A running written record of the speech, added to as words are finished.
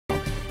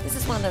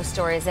This is one of those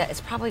stories that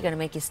is probably going to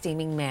make you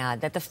steaming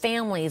mad, that the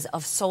families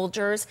of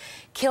soldiers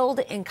killed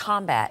in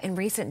combat in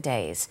recent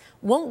days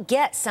won't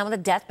get some of the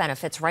death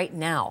benefits right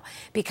now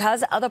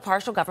because of the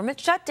partial government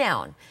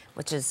shutdown,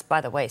 which is, by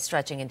the way,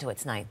 stretching into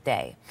its 9th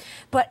day.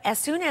 But as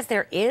soon as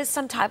there is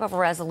some type of a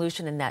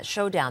resolution in that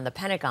showdown, the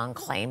Pentagon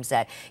claims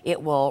that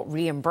it will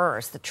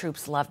reimburse the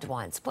troops' loved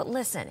ones. But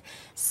listen,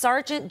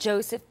 Sergeant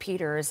Joseph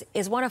Peters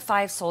is one of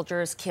 5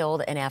 soldiers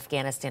killed in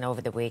Afghanistan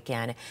over the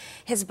weekend.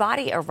 His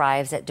body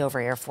arrives at Dover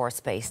Air Force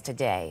Base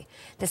today.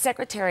 The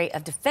Secretary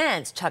of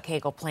Defense, Chuck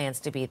Hagel, plans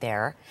to be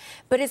there.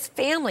 But his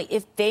family,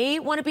 if they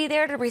want to be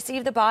there to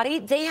receive the body,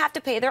 they have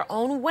to pay their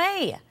own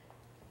way.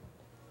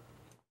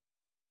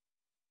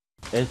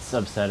 It's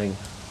upsetting.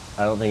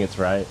 I don't think it's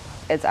right.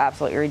 It's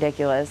absolutely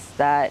ridiculous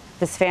that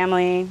this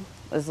family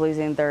is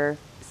losing their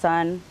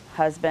son,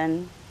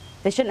 husband.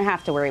 They shouldn't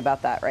have to worry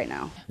about that right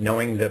now.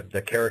 Knowing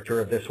the character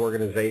of this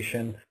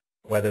organization,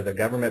 whether the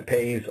government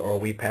pays or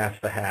we pass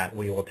the hat,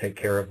 we will take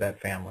care of that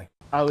family.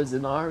 I was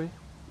in the Army.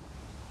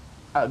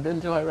 I've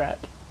been to Iraq.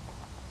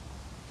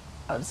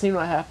 I've seen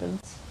what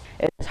happens.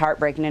 It's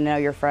heartbreaking to know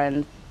your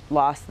friend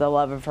lost the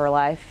love of her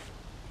life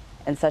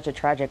in such a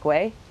tragic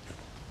way,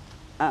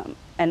 and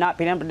not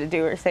being able to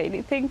do or say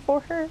anything for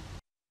her.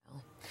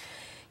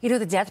 You know,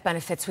 the death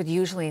benefits would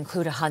usually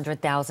include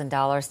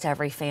 $100,000 to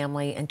every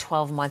family and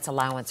 12 months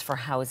allowance for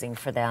housing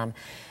for them.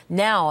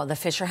 Now, the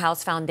Fisher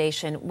House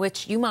Foundation,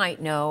 which you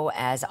might know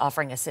as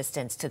offering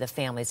assistance to the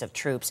families of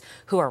troops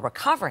who are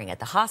recovering at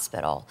the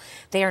hospital,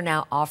 they are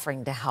now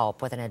offering to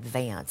help with an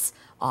advance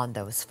on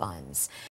those funds.